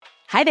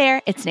Hi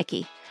there, it's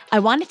Nikki. I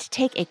wanted to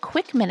take a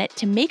quick minute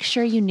to make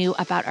sure you knew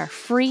about our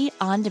free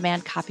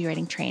on-demand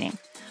copywriting training.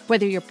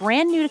 Whether you're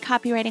brand new to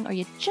copywriting or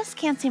you just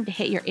can't seem to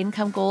hit your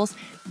income goals,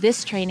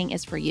 this training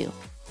is for you.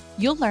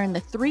 You'll learn the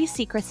 3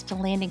 secrets to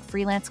landing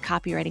freelance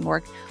copywriting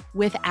work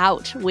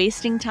without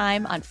wasting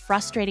time on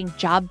frustrating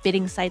job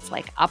bidding sites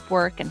like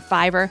Upwork and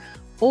Fiverr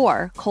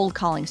or cold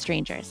calling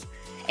strangers.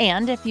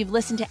 And if you've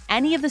listened to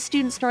any of the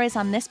student stories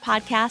on this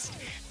podcast,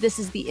 this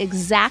is the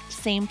exact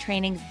same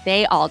training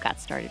they all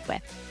got started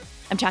with.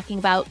 I'm talking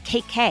about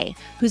Kate Kay,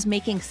 who's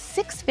making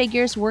 6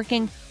 figures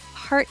working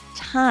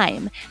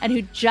part-time and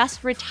who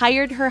just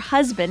retired her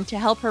husband to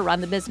help her run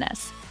the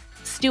business.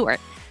 Stuart,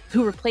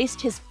 who replaced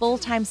his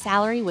full-time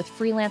salary with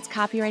freelance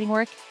copywriting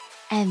work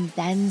and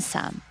then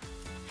some.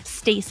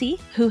 Stacy,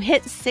 who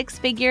hit 6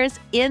 figures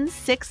in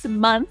 6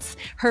 months,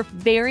 her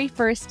very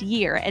first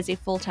year as a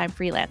full-time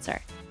freelancer.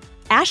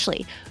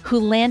 Ashley, who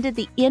landed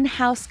the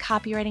in-house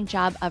copywriting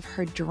job of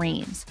her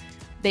dreams.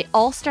 They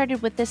all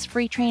started with this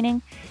free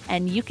training,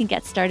 and you can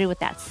get started with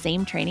that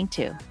same training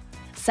too.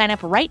 Sign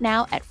up right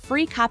now at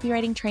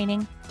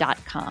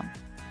freecopywritingtraining.com.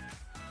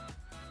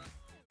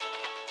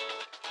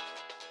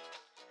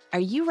 Are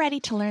you ready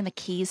to learn the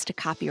keys to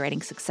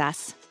copywriting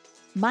success?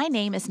 My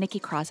name is Nikki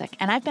Krawczyk,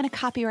 and I've been a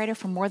copywriter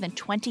for more than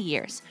 20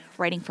 years,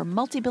 writing for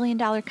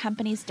multi-billion-dollar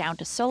companies down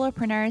to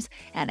solopreneurs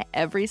and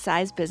every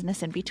size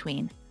business in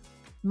between.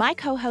 My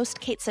co-host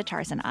Kate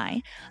Sitarz and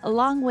I,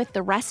 along with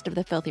the rest of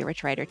the Filthy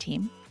Rich Writer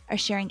team, are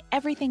sharing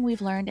everything we've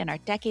learned in our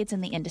decades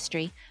in the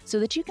industry so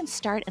that you can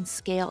start and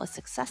scale a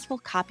successful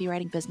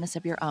copywriting business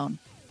of your own.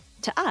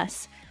 To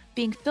us,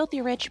 being filthy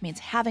rich means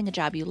having a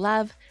job you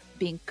love,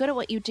 being good at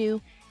what you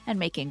do, and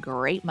making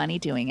great money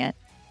doing it.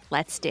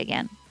 Let's dig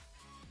in.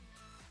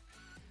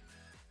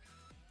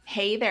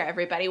 Hey there,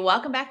 everybody.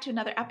 Welcome back to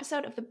another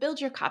episode of the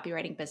Build Your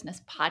Copywriting Business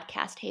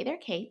podcast. Hey there,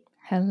 Kate.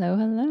 Hello,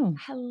 hello.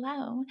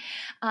 Hello.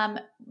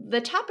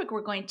 The topic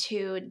we're going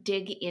to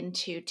dig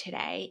into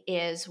today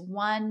is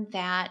one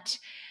that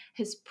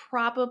has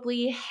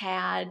probably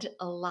had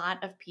a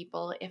lot of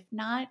people, if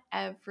not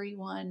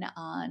everyone,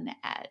 on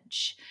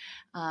edge.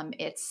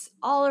 It's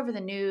all over the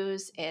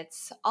news.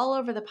 It's all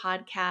over the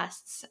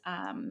podcasts.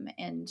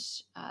 And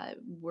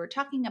we're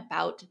talking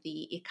about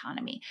the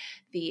economy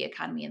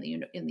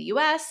in the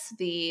US,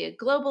 the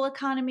global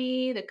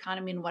economy, the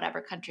economy in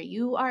whatever country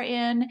you are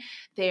in.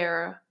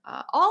 They're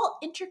all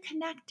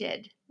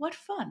interconnected. What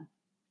fun.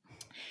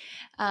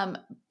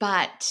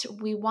 But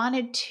we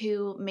wanted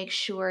to make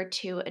sure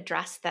to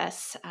address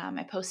this.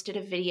 I posted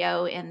a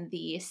video in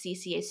the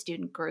CCA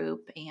student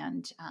group,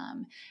 and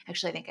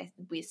actually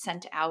we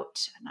sent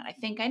out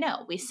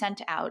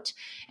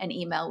an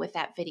email with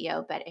that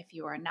video. But if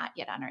you are not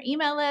yet on our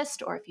email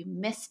list or if you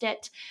missed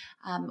it,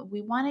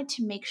 we wanted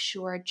to make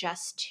sure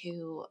just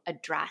to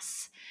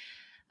address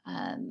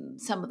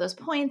some of those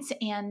points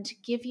and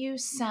give you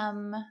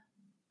some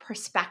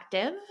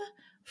perspective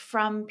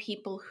from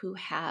people who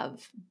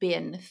have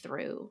been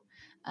through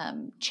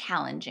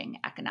challenging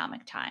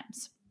economic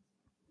times.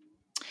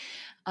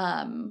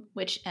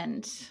 It's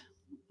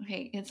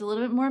a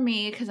little bit more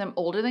me because I'm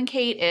older than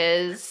Kate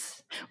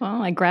is.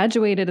 Well, I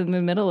graduated in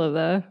the middle of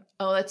the...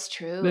 Oh, that's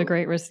true. The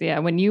Great Recession. Yeah,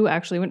 when you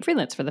actually went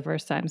freelance for the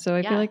first time. So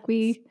I feel like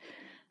we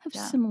have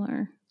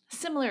similar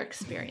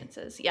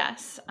experiences.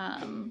 Yes.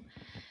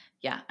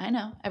 Yeah, I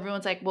know.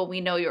 Everyone's like, well, we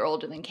know you're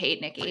older than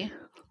Kate, Nikki.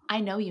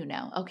 I know you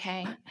know.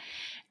 Okay.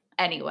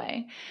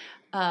 Anyway,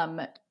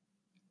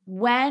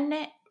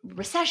 when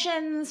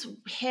recessions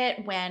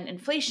hit, when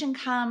inflation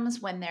comes,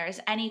 when there's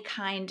any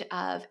kind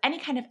of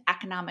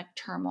economic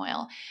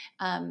turmoil,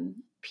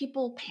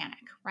 people panic,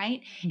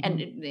 right? Mm-hmm. And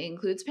it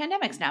includes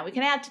pandemics. Now we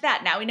can add to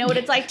that. Now we know what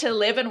it's like to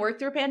live and work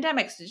through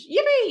pandemics.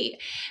 Yippee!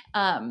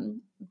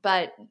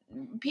 But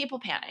people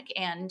panic,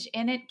 and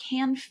it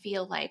can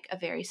feel like a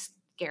very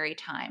scary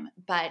time.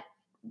 But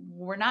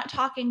we're not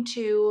talking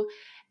to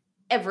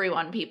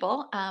everyone,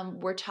 people.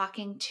 We're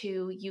talking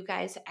to you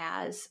guys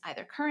as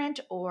either current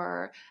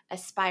or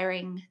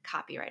aspiring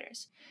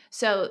copywriters.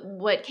 So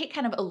what Kate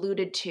kind of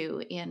alluded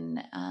to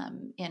in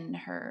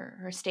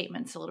her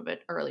statements a little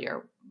bit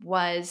earlier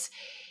was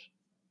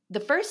the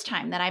first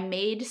time that I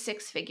made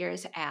 6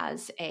 figures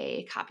as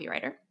a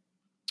copywriter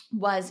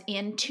was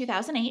in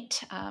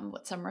 2008,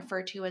 what some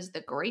refer to as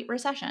the Great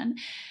Recession,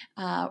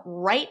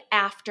 right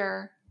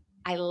after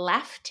I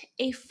left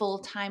a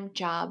full-time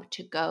job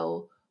to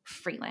go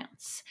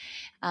freelance.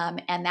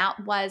 And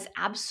that was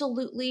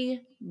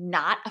absolutely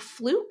not a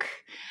fluke.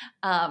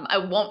 I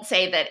won't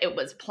say that it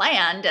was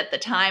planned at the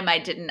time. I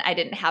didn't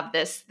have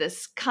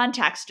this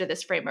context or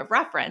this frame of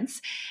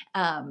reference.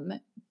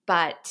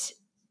 But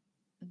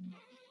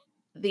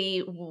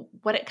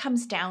what it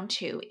comes down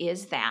to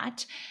is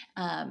that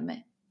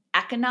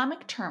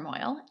economic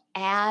turmoil,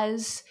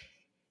 as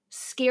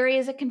scary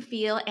as it can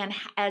feel and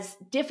as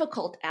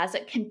difficult as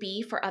it can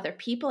be for other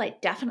people, I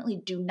definitely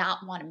do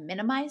not want to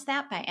minimize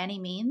that by any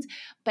means.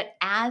 But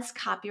as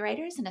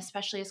copywriters, and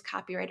especially as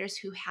copywriters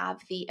who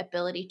have the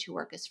ability to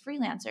work as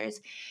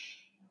freelancers,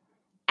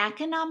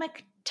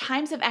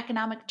 times of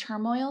economic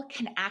turmoil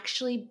can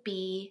actually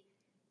be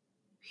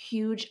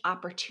huge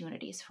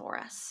opportunities for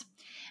us.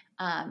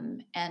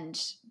 And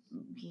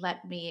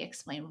let me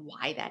explain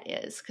why that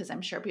is, because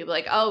I'm sure people are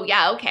like, oh,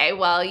 yeah, okay,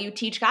 well, you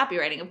teach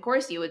copywriting. Of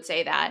course you would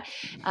say that.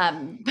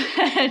 And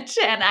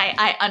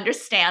I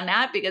understand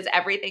that, because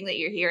everything that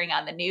you're hearing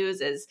on the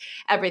news is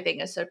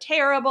everything is so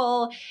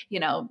terrible,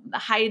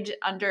 hide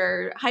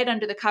under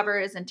the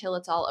covers until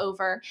it's all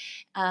over.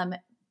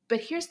 But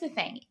here's the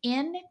thing.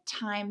 In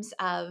times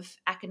of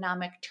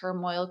economic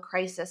turmoil,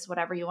 crisis,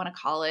 whatever you want to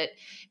call it,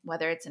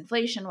 whether it's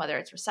inflation, whether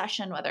it's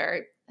recession,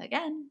 whether,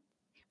 again,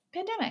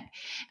 pandemic,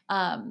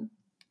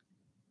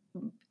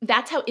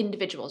 that's how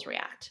individuals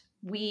react.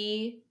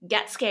 We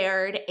get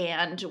scared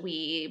and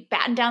we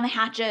batten down the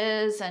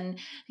hatches and,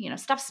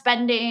 stop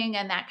spending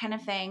and that kind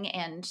of thing.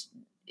 And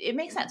it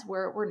makes sense.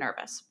 We're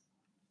nervous.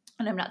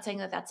 And I'm not saying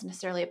that that's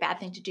necessarily a bad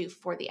thing to do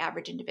for the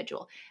average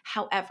individual.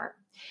 However,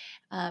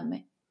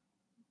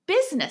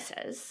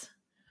 businesses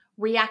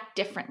react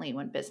differently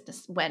when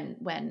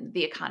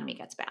the economy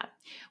gets bad.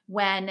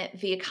 When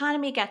the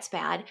economy gets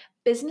bad,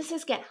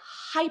 businesses get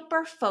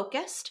hyper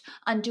focused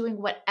on doing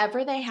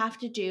whatever they have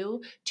to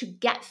do to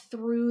get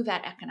through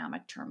that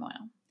economic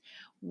turmoil,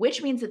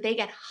 which means that they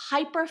get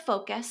hyper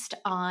focused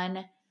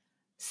on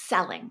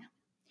selling,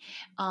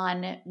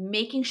 on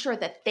making sure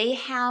that they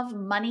have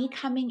money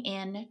coming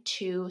in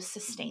to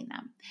sustain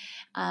them.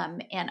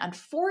 And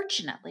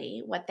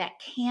unfortunately, what that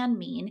can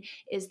mean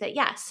is that,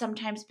 yes,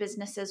 sometimes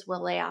businesses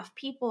will lay off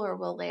people or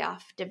will lay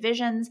off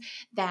divisions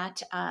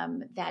that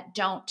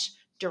don't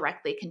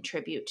directly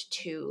contribute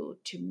to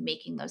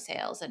making those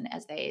sales, and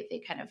as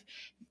they kind of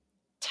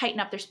tighten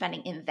up their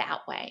spending in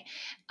that way.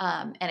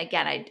 And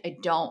again, I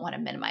don't want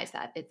to minimize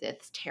that.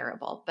 It's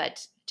terrible.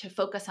 But to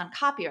focus on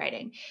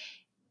copywriting,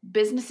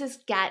 businesses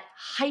get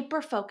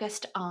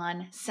hyper-focused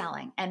on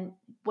selling. And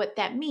what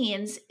that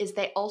means is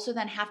they also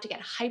then have to get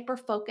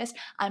hyper-focused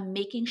on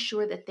making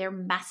sure that their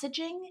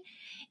messaging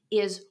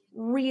is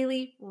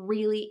really,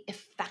 really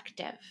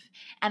effective.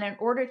 And in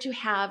order to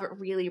have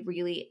really,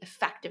 really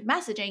effective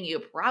messaging, you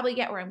probably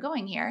get where I'm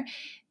going here,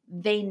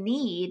 they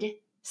need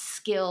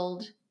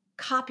skilled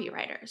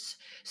copywriters.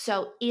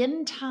 So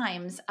in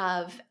times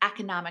of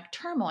economic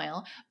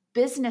turmoil,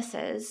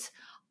 businesses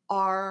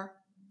are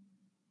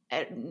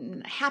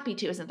happy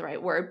to isn't the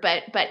right word,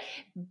 but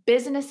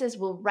businesses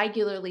will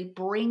regularly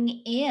bring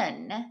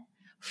in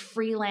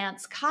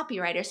freelance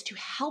copywriters to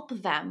help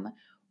them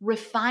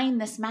refine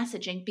this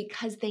messaging,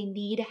 because they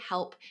need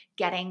help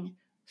getting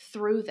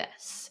through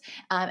this.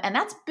 And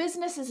that's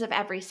businesses of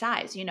every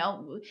size,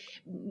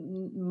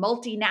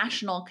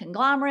 multinational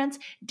conglomerates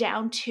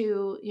down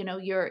to,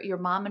 your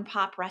mom and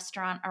pop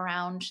restaurant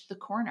around the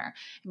corner.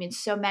 I mean,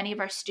 so many of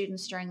our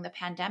students during the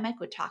pandemic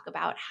would talk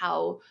about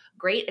how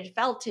great it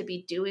felt to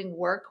be doing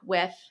work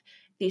with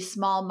these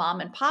small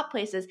mom and pop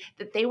places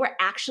that they were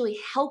actually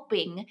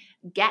helping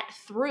get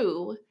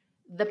through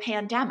the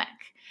pandemic.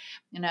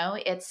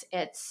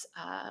 It's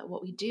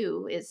what we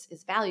do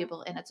is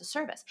valuable, and it's a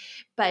service.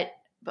 But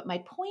my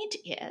point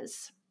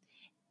is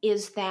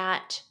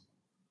that,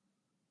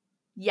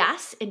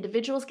 yes,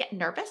 individuals get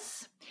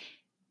nervous,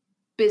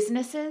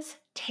 businesses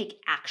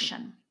take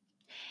action,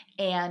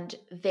 and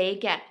they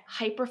get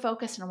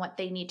hyper-focused on what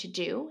they need to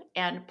do.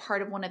 And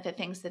part of one of the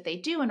things that they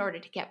do in order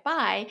to get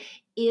by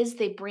is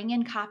they bring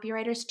in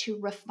copywriters to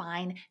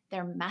refine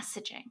their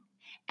messaging.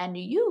 And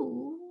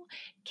you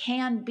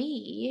can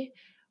be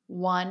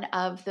one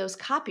of those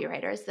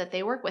copywriters that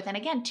they work with. And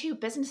again, too,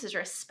 businesses are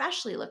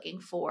especially looking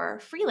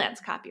for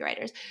freelance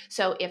copywriters.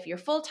 So if you're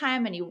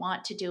full-time and you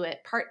want to do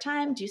it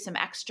part-time, do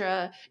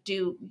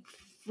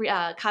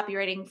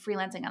copywriting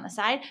freelancing on the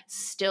side,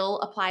 still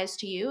applies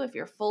to you. If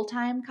you're a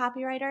full-time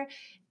copywriter,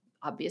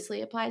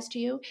 obviously applies to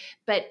you.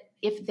 But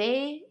if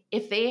they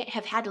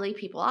have had to lay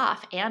people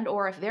off, and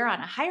or if they're on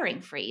a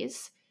hiring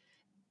freeze,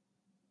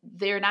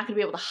 they're not going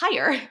to be able to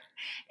hire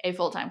a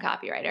full-time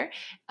copywriter,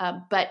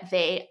 but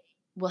they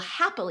will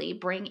happily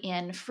bring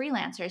in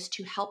freelancers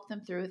to help them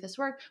through this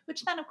work,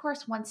 which then, of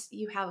course, once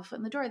you have a foot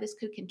in the door, this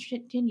could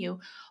continue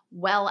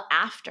well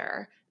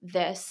after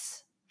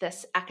this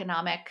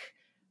economic,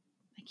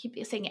 I keep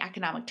saying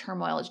economic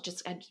turmoil, is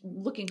just, I'm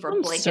looking for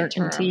a blanket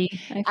term.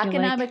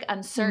 Economic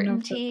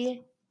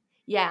uncertainty.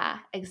 Yeah,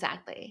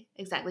 exactly.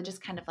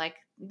 Just kind of like,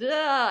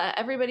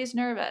 everybody's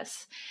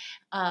nervous.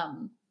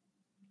 And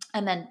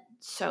then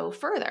so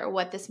further,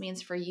 what this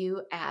means for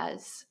you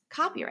as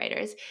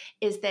copywriters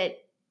is that,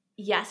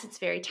 yes, it's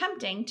very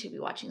tempting to be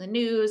watching the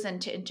news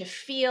and to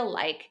feel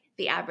like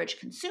the average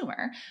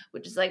consumer,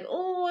 which is like,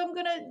 oh, I'm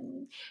going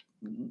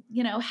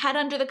to, head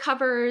under the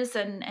covers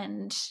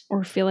and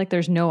or feel like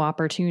there's no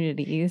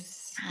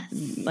opportunities.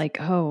 Yes.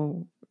 Like,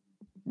 oh,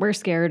 we're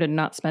scared and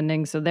not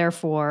spending, so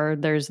therefore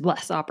there's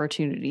less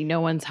opportunity. No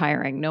one's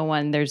hiring.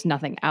 There's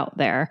nothing out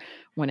there,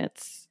 when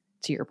it's,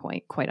 to your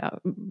point, quite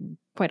often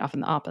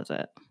the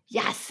opposite.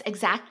 Yes,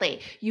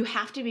 exactly. You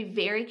have to be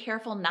very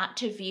careful not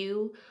to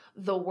view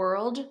the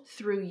world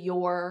through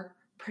your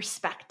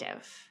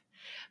perspective,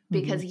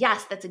 Because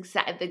yes, that's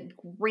exactly the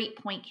great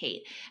point,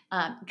 Kate.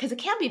 Because it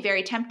can be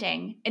very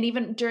tempting. And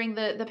even during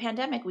the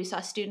pandemic, we saw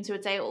students who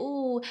would say,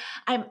 "Oh,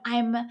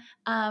 I'm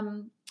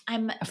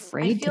I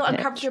afraid to feel pitch,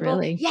 uncomfortable.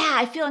 really. Yeah,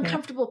 I feel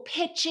uncomfortable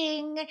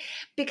pitching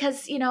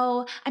because,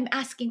 I'm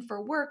asking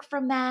for work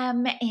from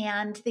them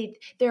and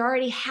they're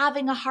already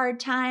having a hard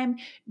time."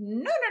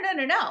 No, no, no,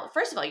 no, no.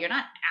 First of all, you're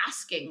not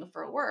asking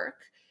for work.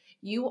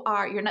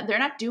 They're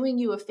not doing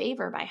you a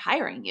favor by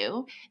hiring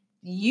you.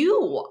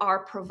 You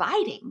are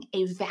providing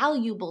a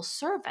valuable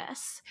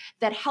service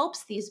that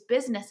helps these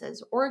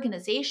businesses,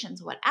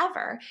 organizations,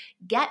 whatever,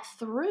 get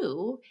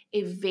through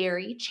a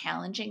very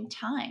challenging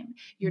time.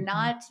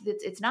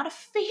 It's not a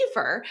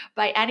favor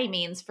by any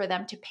means for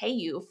them to pay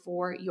you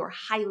for your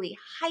highly,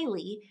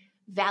 highly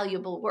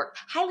valuable work,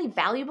 highly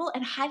valuable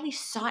and highly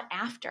sought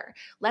after.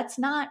 Let's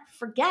not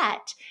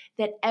forget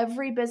that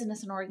every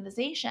business and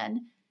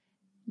organization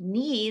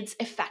needs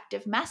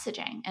effective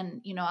messaging.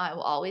 And, I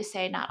will always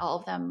say not all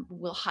of them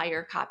will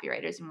hire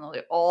copywriters, even though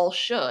they all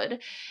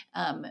should.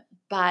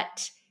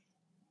 But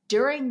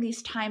during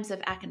these times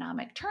of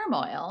economic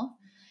turmoil,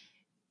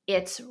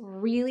 it's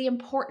really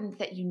important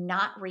that you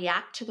not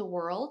react to the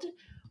world,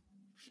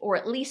 or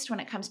at least when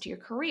it comes to your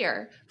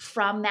career,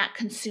 from that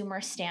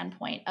consumer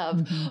standpoint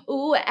of,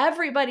 "Ooh,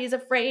 everybody's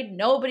afraid,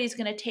 nobody's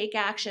going to take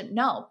action."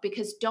 No,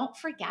 because don't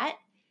forget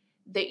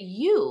that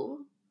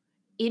you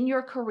in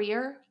your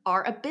career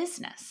are a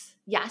business.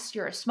 Yes,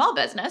 you're a small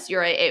business.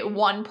 You're a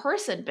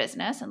one-person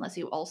business, unless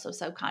you also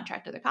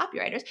subcontract other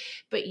copywriters,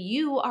 but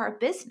you are a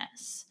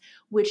business,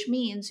 which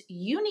means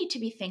you need to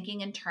be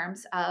thinking in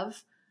terms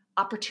of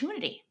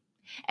opportunity.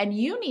 And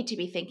you need to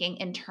be thinking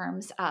in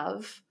terms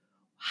of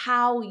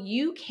how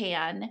you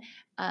can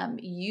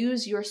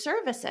use your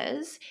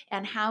services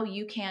and how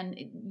you can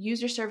use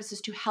your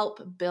services to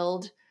help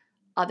build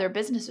other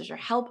businesses or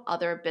help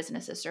other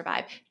businesses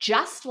survive.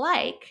 Just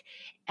like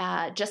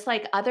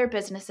other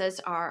businesses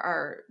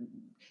are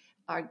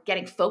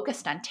getting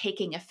focused on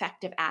taking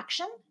effective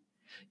action,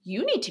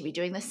 you need to be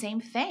doing the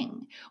same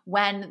thing.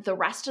 When the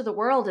rest of the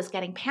world is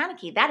getting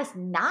panicky, that is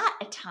not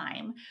a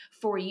time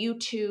for you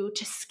to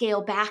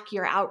scale back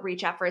your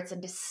outreach efforts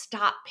and to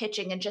stop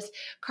pitching and just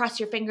cross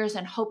your fingers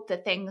and hope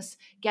that things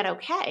get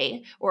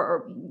okay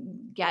or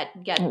get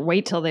Or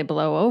wait till they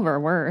blow over,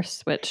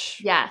 worse,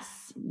 which yes.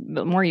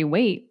 The more you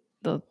wait,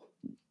 the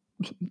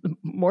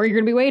more you're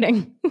going to be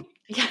waiting.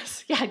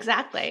 Yes, yeah,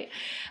 exactly.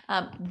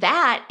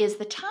 That is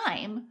the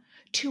time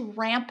to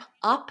ramp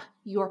up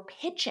your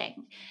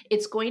pitching.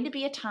 It's going to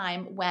be a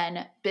time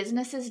when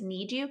businesses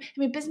need you. I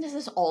mean,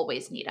 businesses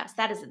always need us.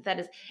 That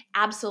is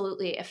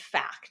absolutely a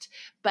fact.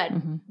 But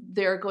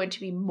there are going to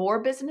be more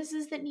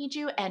businesses that need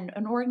you and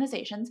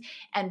organizations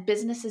and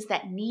businesses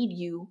that need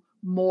you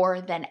more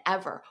than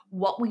ever.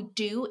 What we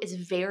do is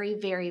very,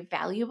 very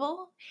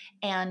valuable.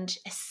 And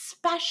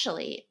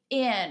especially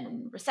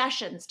in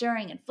recessions,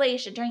 during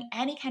inflation, during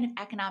any kind of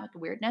economic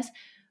weirdness,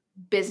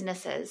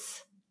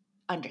 businesses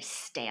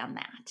understand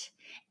that.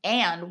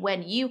 And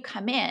when you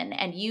come in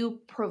and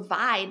you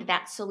provide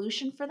that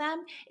solution for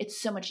them, it's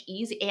so much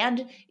easier.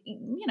 And,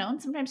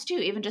 and sometimes too,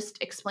 even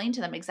just explain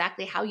to them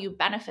exactly how you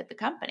benefit the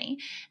company.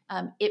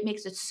 It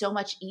makes it so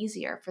much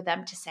easier for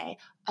them to say,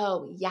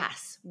 "Oh,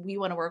 yes, we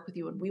want to work with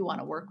you and we want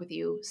to work with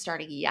you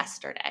starting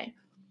yesterday."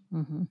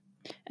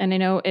 And I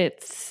know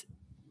it's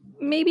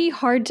maybe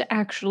hard to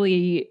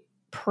actually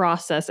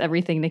process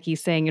everything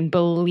Nikki's saying and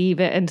believe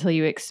it until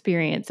you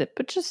experience it.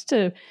 But just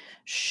to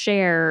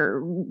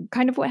share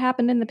kind of what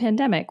happened in the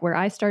pandemic, where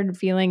I started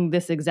feeling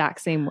this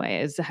exact same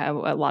way as how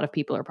a lot of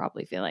people are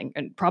probably feeling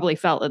and probably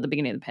felt at the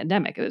beginning of the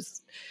pandemic. It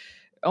was,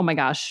 oh my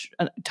gosh,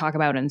 talk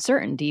about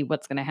uncertainty.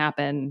 What's going to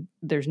happen?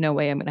 There's no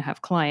way I'm going to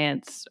have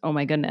clients. Oh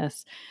my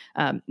goodness.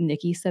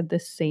 Nikki said the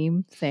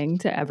same thing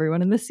to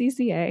everyone in the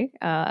CCA.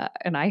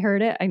 And I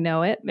heard it. I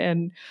know it.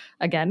 And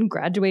again,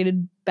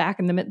 graduated back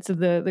in the midst of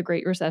the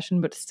Great Recession,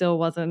 but still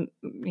wasn't,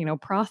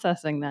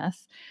 processing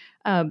this.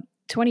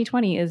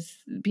 2020 is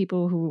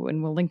people who,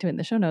 and we'll link to it in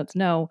the show notes,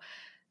 know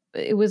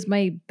it was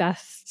my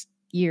best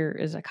year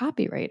as a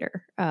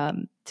copywriter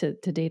to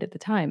date at the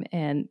time.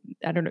 And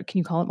I don't know, can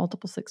you call it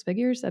multiple six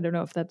figures? I don't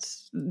know if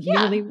that's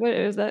nearly, what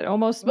is that,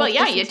 almost? Well,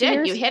 yeah, you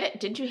did. You hit it.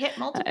 Didn't you hit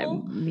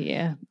multiple?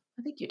 Yeah.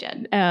 I think you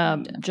did.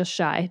 Just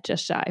shy,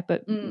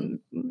 but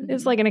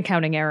it's like an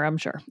accounting error, I'm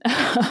sure.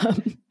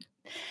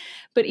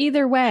 But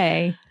either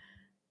way,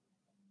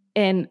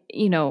 and,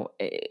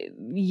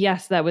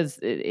 yes, that was,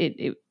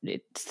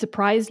 it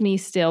surprised me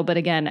still. But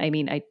again, I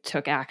mean, I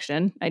took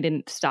action. I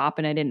didn't stop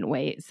and I didn't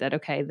wait. Said,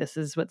 okay, this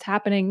is what's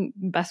happening.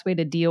 Best way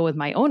to deal with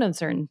my own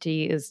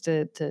uncertainty is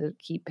to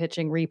keep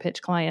pitching, repitch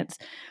clients.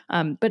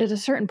 But at a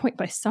certain point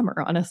by summer,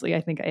 honestly,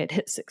 I think I had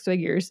hit six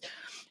figures.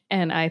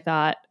 And I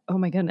thought, oh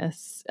my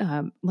goodness,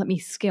 let me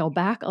scale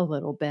back a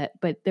little bit.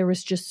 But there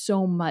was just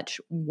so much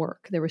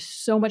work. There was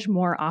so much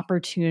more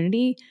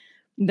opportunity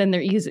than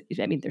there is.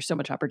 I mean, there's so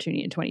much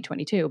opportunity in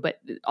 2022, but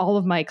all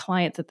of my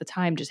clients at the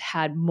time just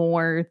had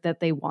more that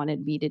they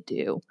wanted me to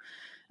do.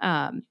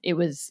 It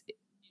was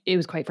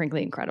quite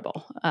frankly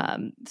incredible.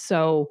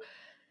 So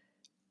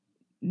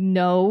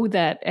know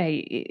that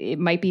it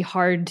might be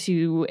hard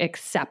to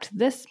accept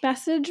this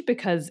message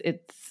because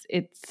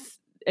it's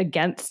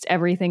against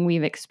everything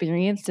we've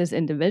experienced as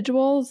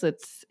individuals.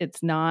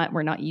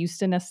 We're not used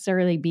to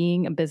necessarily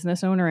being a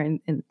business owner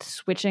and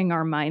switching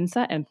our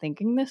mindset and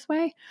thinking this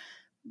way.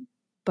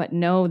 But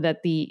know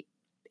that the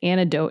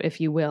antidote,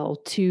 if you will,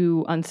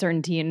 to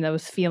uncertainty and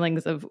those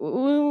feelings of,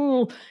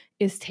 ooh,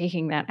 is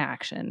taking that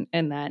action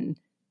and then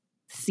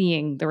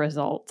seeing the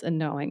results and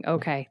knowing,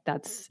 okay,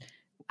 that's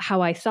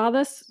how I saw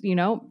this.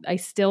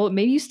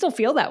 Maybe you still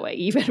feel that way,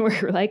 even where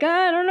you're like,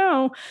 I don't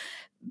know.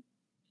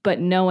 But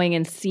knowing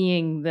and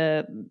seeing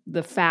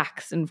the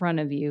facts in front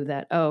of you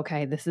that, oh,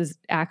 okay, this is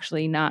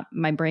actually not,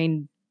 my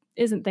brain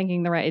isn't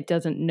thinking it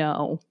doesn't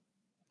know.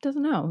 It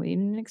doesn't know. You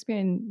didn't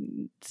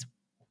experience.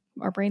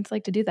 Our brains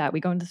like to do that.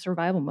 We go into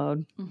survival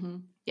mode. Mm-hmm.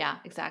 Yeah,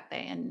 exactly.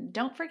 And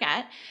don't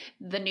forget,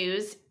 the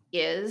news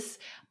is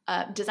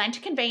designed to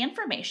convey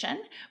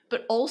information,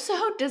 but also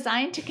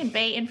designed to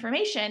convey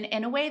information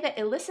in a way that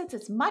elicits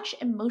as much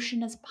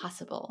emotion as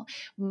possible.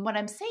 What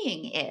I'm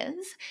saying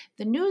is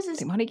the news is...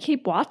 They want to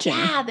keep watching.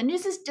 Yeah, the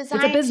news is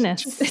designed... It's a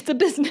business. It's a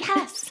business.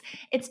 Yes,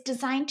 it's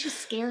designed to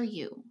scare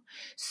you.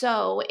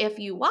 So if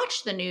you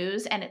watch the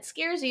news and it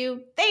scares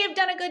you, they have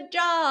done a good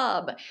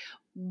job.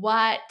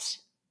 What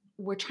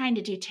we're trying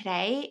to do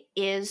today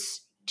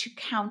is to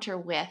counter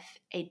with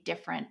a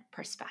different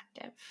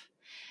perspective.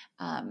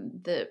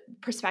 The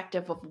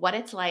perspective of what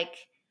it's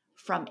like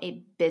from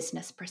a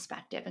business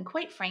perspective. And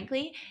quite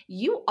frankly,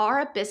 you are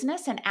a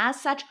business, and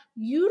as such,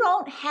 you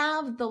don't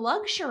have the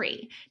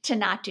luxury to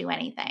not do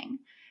anything.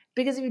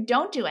 Because if you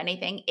don't do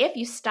anything, if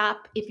you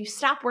stop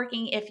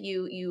working, if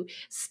you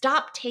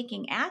stop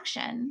taking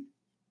action,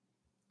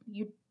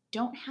 you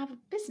don't have a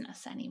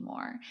business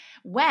anymore.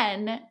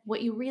 When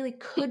what you really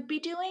could be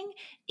doing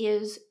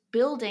is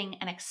building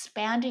and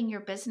expanding your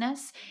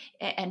business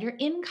and your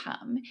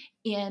income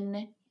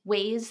in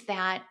ways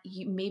that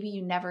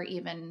you never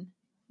even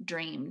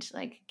dreamed.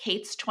 Like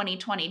Kate's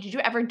 2020. Did you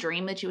ever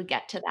dream that you would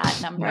get to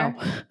that number? No.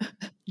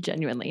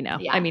 Genuinely, no.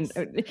 Yes. I mean,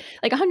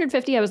 like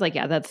 150, I was like,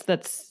 yeah,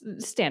 that's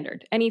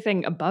standard.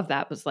 Anything above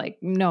that was like,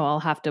 no, I'll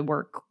have to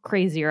work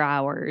crazier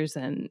hours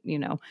and,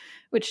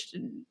 which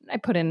I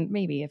put in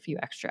maybe a few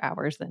extra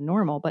hours than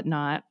normal, but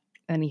not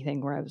anything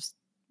where I was,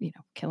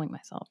 killing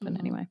myself in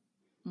any way.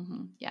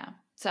 Mm-hmm. Yeah.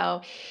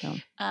 So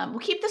we'll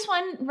keep this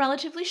one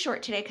relatively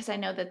short today because I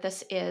know that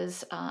this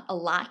is a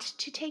lot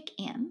to take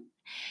in.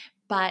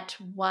 But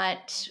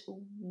what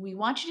we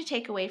want you to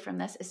take away from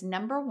this is,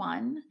 number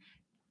one,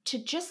 to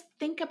just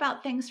think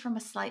about things from a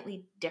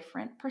slightly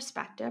different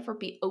perspective, or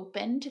be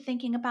open to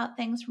thinking about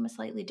things from a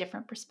slightly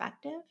different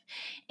perspective.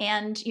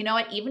 And you know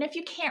what? Even if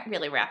you can't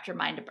really wrap your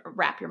mind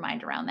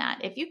around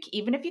that,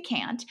 even if you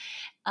can't,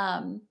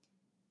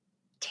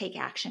 take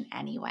action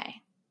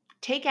anyway.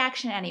 Take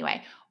action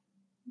anyway.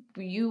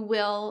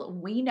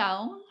 We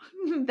know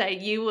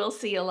that you will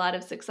see a lot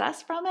of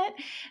success from it.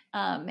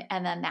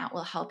 And then that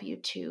will help you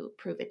to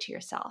prove it to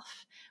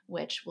yourself,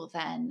 which will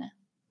then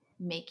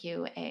make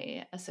you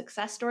a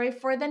success story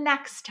for the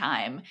next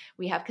time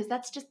we have, because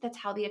that's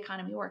how the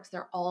economy works.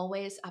 There are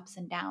always ups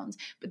and downs.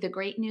 But the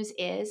great news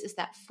is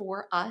that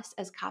for us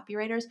as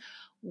copywriters,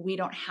 we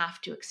don't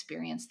have to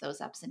experience those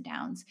ups and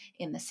downs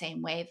in the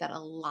same way that a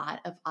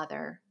lot of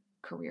other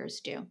careers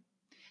do.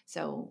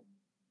 So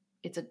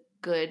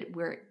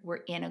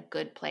we're in a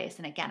good place.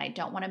 And again, I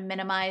don't want to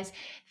minimize.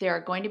 There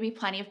are going to be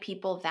plenty of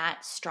people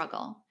that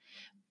struggle.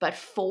 But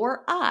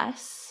for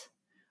us,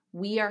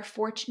 we are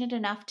fortunate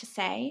enough to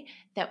say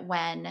that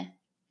when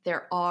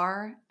there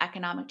are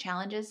economic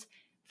challenges,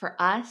 for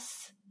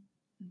us,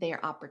 they are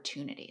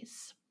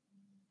opportunities.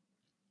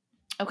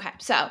 Okay,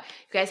 so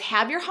you guys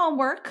have your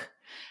homework,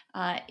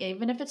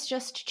 even if it's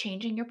just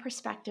changing your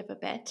perspective a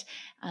bit.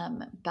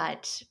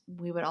 But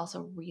we would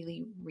also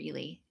really,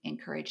 really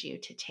encourage you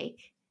to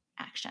take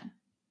action.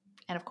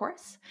 And of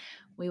course,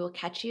 we will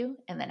catch you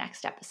in the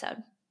next episode.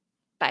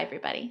 Bye,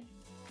 everybody.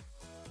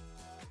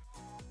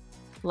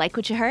 Like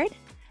what you heard?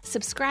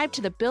 Subscribe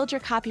to the Build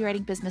Your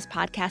Copywriting Business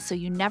podcast so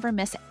you never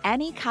miss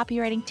any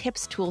copywriting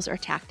tips, tools, or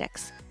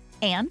tactics.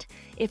 And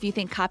if you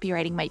think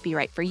copywriting might be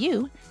right for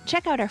you,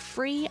 check out our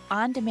free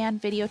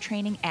on-demand video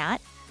training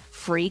at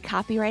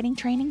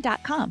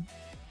freecopywritingtraining.com.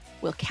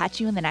 We'll catch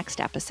you in the next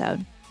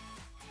episode.